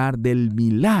lugar del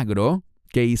milagro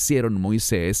que hicieron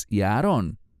Moisés y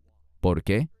Aarón. ¿Por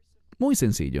qué? Muy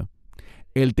sencillo.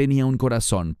 Él tenía un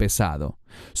corazón pesado.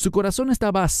 Su corazón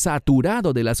estaba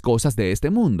saturado de las cosas de este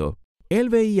mundo. Él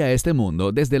veía este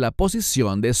mundo desde la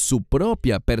posición de su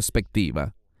propia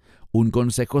perspectiva. Un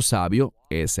consejo sabio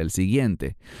es el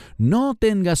siguiente: no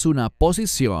tengas una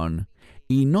posición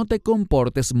y no te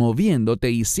comportes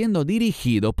moviéndote y siendo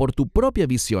dirigido por tu propia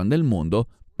visión del mundo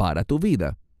para tu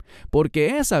vida,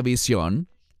 porque esa visión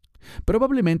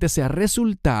probablemente sea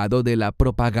resultado de la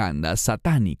propaganda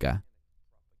satánica.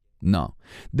 No,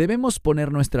 debemos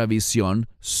poner nuestra visión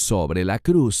sobre la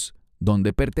cruz,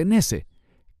 donde pertenece,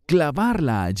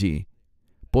 clavarla allí,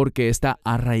 porque está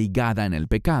arraigada en el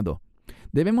pecado.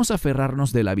 Debemos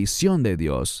aferrarnos de la visión de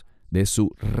Dios, de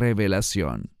su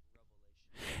revelación.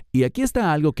 Y aquí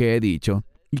está algo que he dicho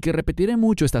y que repetiré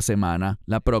mucho esta semana,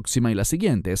 la próxima y las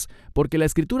siguientes, porque la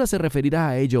Escritura se referirá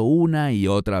a ello una y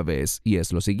otra vez, y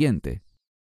es lo siguiente.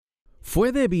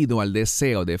 Fue debido al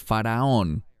deseo de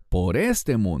Faraón por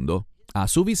este mundo, a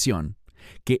su visión,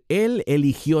 que él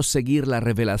eligió seguir la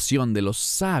revelación de los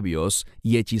sabios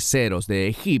y hechiceros de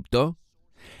Egipto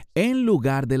en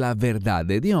lugar de la verdad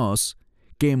de Dios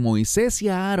que Moisés y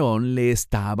Aarón le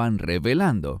estaban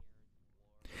revelando.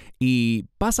 Y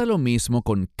pasa lo mismo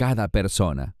con cada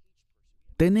persona.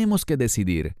 Tenemos que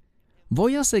decidir,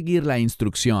 ¿voy a seguir la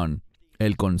instrucción,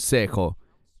 el consejo,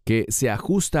 que se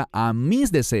ajusta a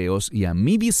mis deseos y a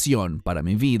mi visión para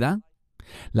mi vida?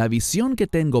 La visión que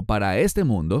tengo para este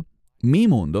mundo,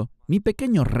 mi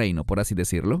pequeño reino, por así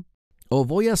decirlo. ¿O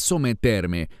voy a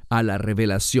someterme a la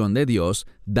revelación de Dios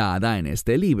dada en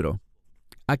este libro?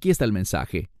 Aquí está el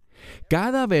mensaje.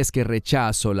 Cada vez que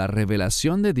rechazo la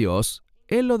revelación de Dios,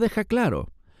 Él lo deja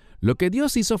claro. Lo que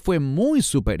Dios hizo fue muy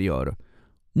superior,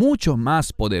 mucho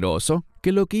más poderoso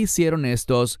que lo que hicieron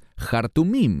estos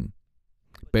Jartumim.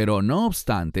 Pero no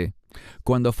obstante,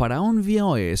 cuando Faraón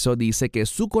vio eso, dice que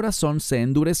su corazón se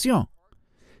endureció.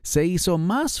 Se hizo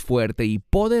más fuerte y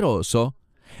poderoso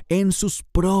en sus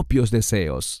propios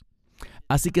deseos.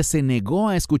 Así que se negó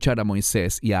a escuchar a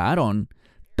Moisés y a Aarón,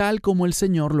 tal como el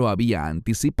Señor lo había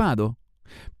anticipado.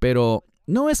 Pero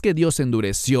no es que Dios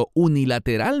endureció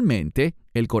unilateralmente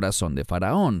el corazón de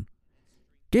Faraón.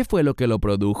 ¿Qué fue lo que lo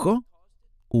produjo?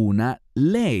 Una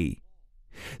ley.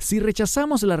 Si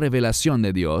rechazamos la revelación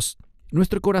de Dios,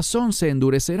 nuestro corazón se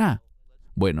endurecerá.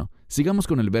 Bueno, sigamos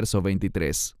con el verso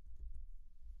 23.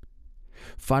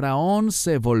 Faraón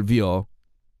se volvió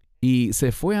y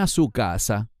se fue a su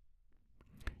casa,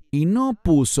 y no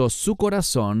puso su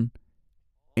corazón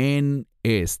en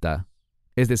esta.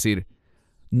 Es decir,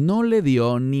 no le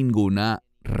dio ninguna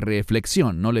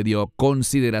reflexión, no le dio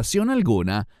consideración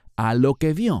alguna a lo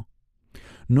que vio.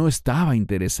 No estaba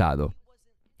interesado.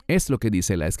 Es lo que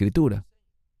dice la Escritura.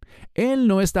 Él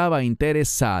no estaba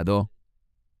interesado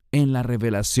en la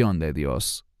revelación de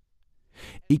Dios.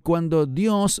 Y cuando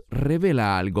Dios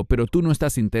revela algo, pero tú no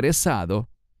estás interesado,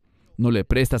 no le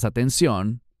prestas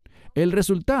atención, el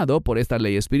resultado, por esta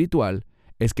ley espiritual,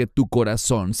 es que tu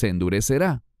corazón se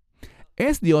endurecerá.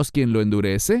 ¿Es Dios quien lo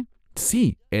endurece?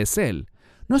 Sí, es Él.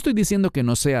 No estoy diciendo que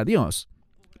no sea Dios.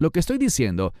 Lo que estoy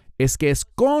diciendo es que es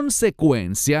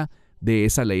consecuencia de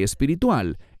esa ley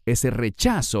espiritual, ese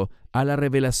rechazo a la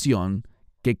revelación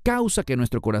que causa que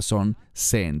nuestro corazón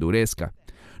se endurezca.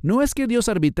 No es que Dios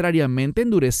arbitrariamente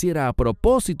endureciera a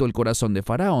propósito el corazón de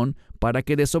Faraón para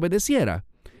que desobedeciera.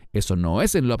 Eso no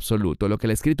es en lo absoluto lo que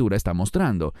la Escritura está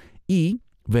mostrando. Y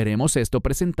veremos esto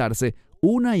presentarse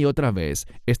una y otra vez,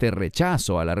 este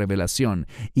rechazo a la revelación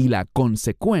y la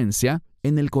consecuencia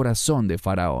en el corazón de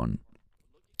Faraón.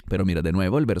 Pero mira de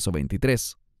nuevo el verso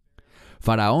 23.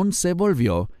 Faraón se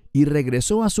volvió y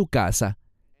regresó a su casa,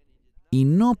 y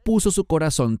no puso su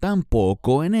corazón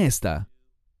tampoco en esta.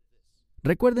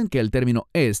 Recuerden que el término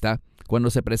esta, cuando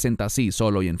se presenta así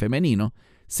solo y en femenino,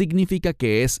 significa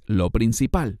que es lo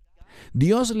principal.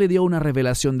 Dios le dio una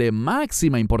revelación de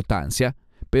máxima importancia,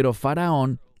 pero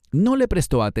Faraón no le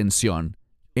prestó atención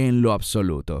en lo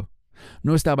absoluto.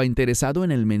 No estaba interesado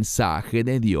en el mensaje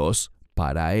de Dios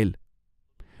para él.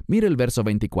 Mire el verso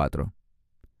 24.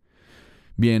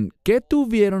 Bien, ¿qué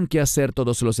tuvieron que hacer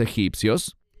todos los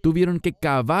egipcios? Tuvieron que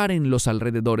cavar en los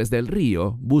alrededores del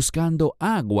río buscando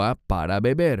agua para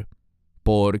beber.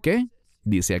 ¿Por qué?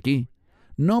 Dice aquí,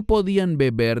 no podían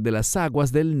beber de las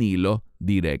aguas del Nilo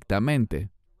directamente.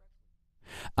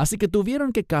 Así que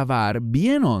tuvieron que cavar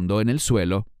bien hondo en el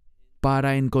suelo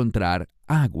para encontrar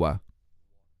agua.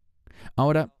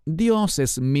 Ahora, Dios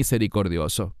es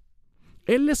misericordioso.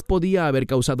 Él les podía haber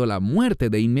causado la muerte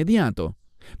de inmediato,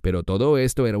 pero todo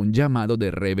esto era un llamado de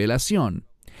revelación.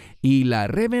 Y la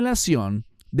revelación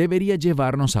debería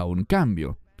llevarnos a un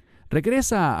cambio.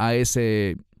 Regresa a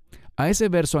ese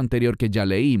verso anterior que ya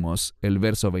leímos, el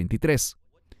verso 23,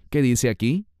 que dice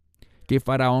aquí que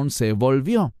Faraón se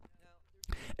volvió.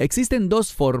 Existen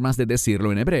dos formas de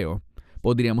decirlo en hebreo.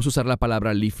 Podríamos usar la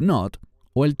palabra lifnot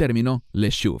o el término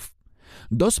leshuv.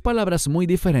 Dos palabras muy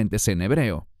diferentes en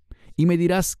hebreo. Y me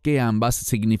dirás que ambas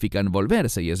significan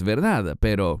volverse, y es verdad,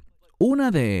 pero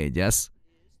una de ellas,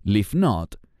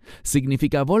 lifnot,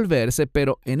 significa volverse,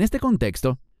 pero en este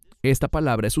contexto, esta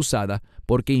palabra es usada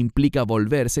porque implica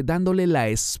volverse dándole la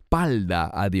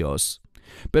espalda a Dios.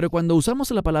 Pero cuando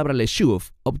usamos la palabra leshuv,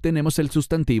 obtenemos el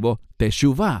sustantivo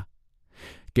teshuvah,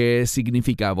 que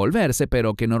significa volverse,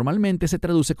 pero que normalmente se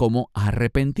traduce como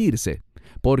arrepentirse,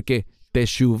 porque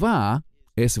teshuvah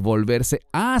es volverse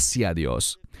hacia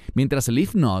Dios, mientras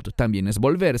lifnot también es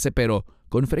volverse, pero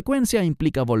con frecuencia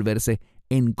implica volverse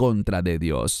en contra de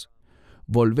Dios,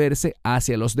 volverse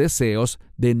hacia los deseos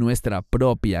de nuestra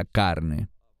propia carne.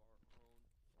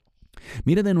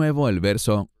 Mire de nuevo el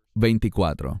verso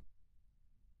 24.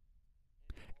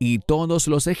 Y todos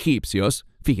los egipcios,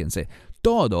 fíjense,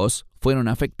 todos fueron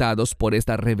afectados por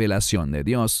esta revelación de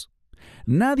Dios.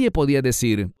 Nadie podía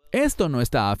decir, esto no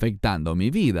está afectando mi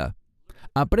vida.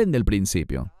 Aprende el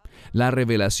principio. La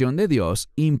revelación de Dios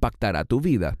impactará tu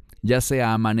vida, ya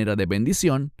sea a manera de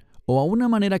bendición o a una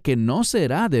manera que no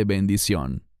será de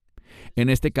bendición. En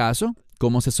este caso,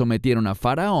 como se sometieron a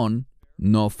Faraón,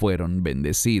 no fueron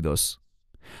bendecidos.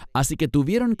 Así que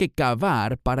tuvieron que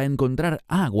cavar para encontrar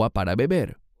agua para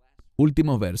beber.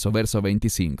 Último verso, verso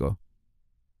 25.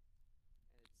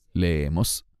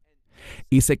 Leemos.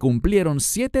 Y se cumplieron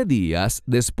 7 días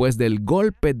después del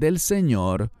golpe del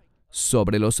Señor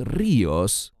sobre los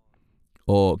ríos,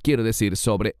 o quiero decir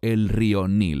sobre el río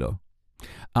Nilo.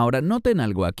 Ahora noten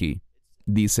algo aquí.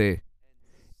 Dice,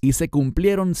 y se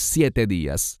cumplieron 7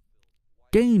 días.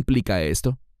 ¿Qué implica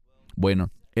esto?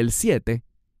 Bueno, el 7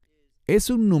 es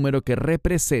un número que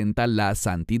representa la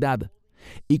santidad.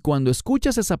 Y cuando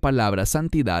escuchas esa palabra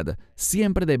santidad,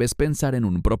 siempre debes pensar en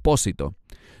un propósito.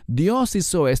 Dios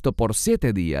hizo esto por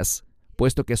 7 días,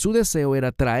 puesto que su deseo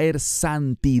era traer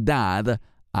santidad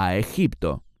a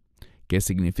Egipto. ¿Qué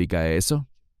significa eso?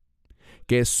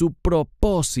 Que su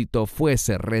propósito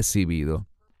fuese recibido.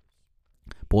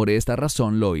 Por esta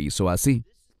razón lo hizo así.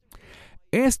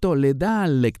 Esto le da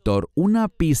al lector una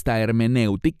pista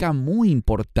hermenéutica muy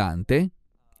importante,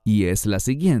 y es la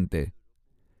siguiente.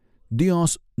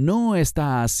 Dios no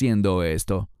está haciendo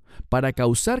esto para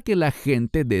causar que la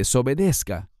gente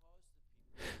desobedezca.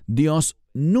 Dios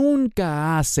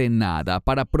nunca hace nada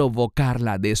para provocar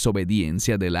la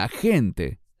desobediencia de la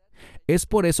gente. Es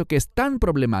por eso que es tan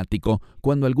problemático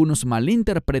cuando algunos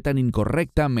malinterpretan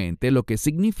incorrectamente lo que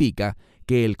significa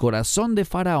que el corazón de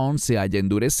Faraón se haya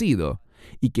endurecido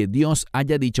y que Dios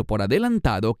haya dicho por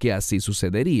adelantado que así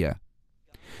sucedería.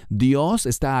 Dios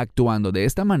está actuando de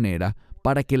esta manera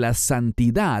para que la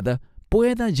santidad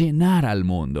pueda llenar al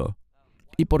mundo.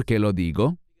 ¿Y por qué lo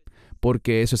digo?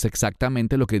 Porque eso es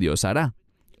exactamente lo que Dios hará.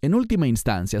 En última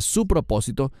instancia, su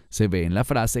propósito se ve en la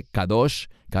frase Kadosh,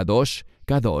 Kadosh,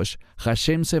 Kadosh,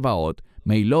 Hashem Sebaot,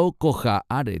 Meilo Koha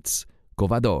Aretz,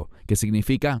 Kovado, que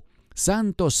significa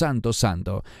Santo, Santo,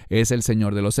 Santo, es el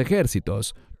Señor de los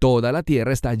ejércitos. Toda la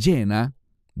tierra está llena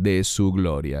de su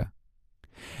gloria.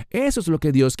 Eso es lo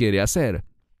que Dios quiere hacer,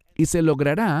 y se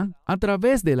logrará a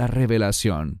través de la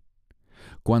revelación.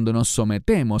 Cuando nos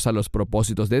sometemos a los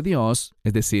propósitos de Dios,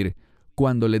 es decir,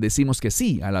 cuando le decimos que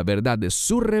sí a la verdad de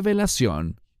su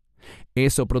revelación,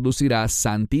 eso producirá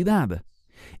santidad.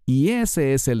 Y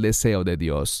ese es el deseo de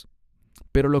Dios.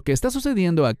 Pero lo que está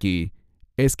sucediendo aquí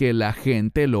es que la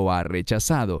gente lo ha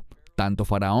rechazado. Tanto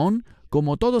Faraón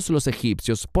como todos los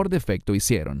egipcios por defecto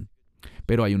hicieron.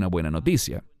 Pero hay una buena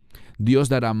noticia. Dios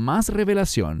dará más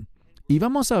revelación y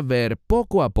vamos a ver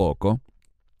poco a poco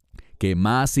que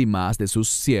más y más de sus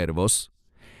siervos,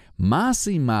 más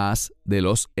y más de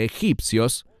los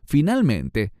egipcios,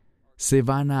 finalmente se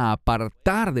van a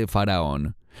apartar de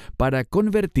Faraón para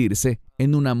convertirse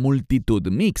en una multitud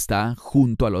mixta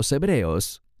junto a los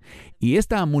hebreos. Y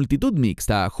esta multitud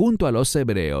mixta junto a los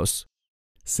hebreos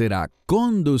será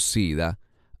conducida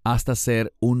hasta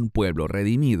ser un pueblo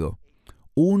redimido,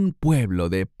 un pueblo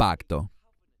de pacto.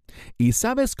 ¿Y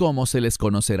sabes cómo se les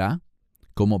conocerá?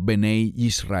 Como Benei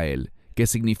Israel, que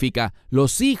significa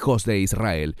los hijos de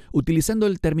Israel, utilizando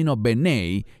el término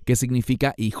Benei, que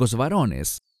significa hijos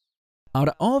varones.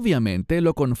 Ahora, obviamente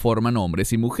lo conforman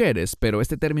hombres y mujeres, pero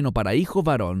este término para hijo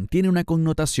varón tiene una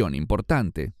connotación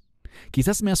importante.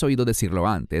 Quizás me has oído decirlo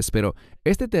antes, pero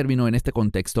este término en este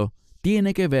contexto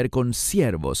tiene que ver con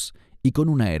siervos y con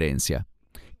una herencia.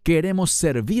 Queremos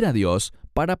servir a Dios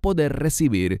para poder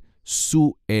recibir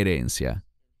su herencia.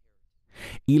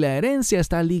 Y la herencia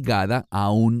está ligada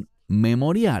a un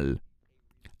memorial,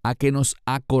 a que nos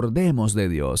acordemos de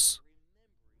Dios.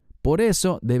 Por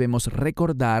eso debemos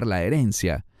recordar la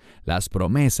herencia, las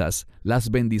promesas, las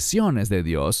bendiciones de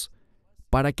Dios,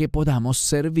 para que podamos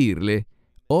servirle,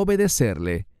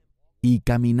 obedecerle y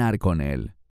caminar con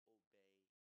Él.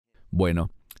 Bueno,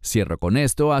 cierro con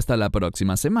esto hasta la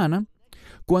próxima semana,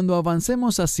 cuando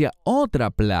avancemos hacia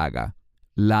otra plaga,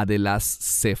 la de las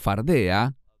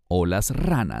cefardea o las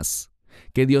ranas.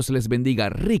 Que Dios les bendiga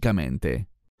ricamente.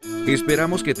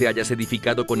 Esperamos que te hayas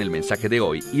edificado con el mensaje de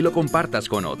hoy y lo compartas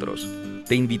con otros.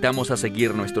 Te invitamos a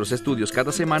seguir nuestros estudios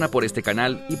cada semana por este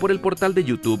canal y por el portal de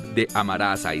YouTube de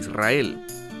Amarás a Israel.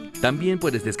 También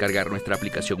puedes descargar nuestra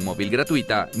aplicación móvil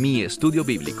gratuita, Mi Estudio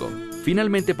Bíblico.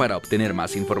 Finalmente, para obtener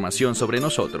más información sobre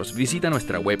nosotros, visita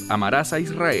nuestra web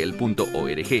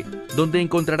amarasaisrael.org, donde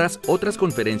encontrarás otras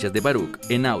conferencias de Baruch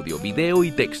en audio, video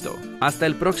y texto. Hasta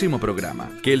el próximo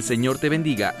programa. Que el Señor te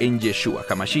bendiga en Yeshua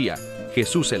HaMashiach,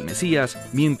 Jesús el Mesías,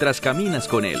 mientras caminas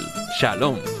con Él.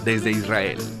 Shalom desde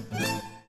Israel.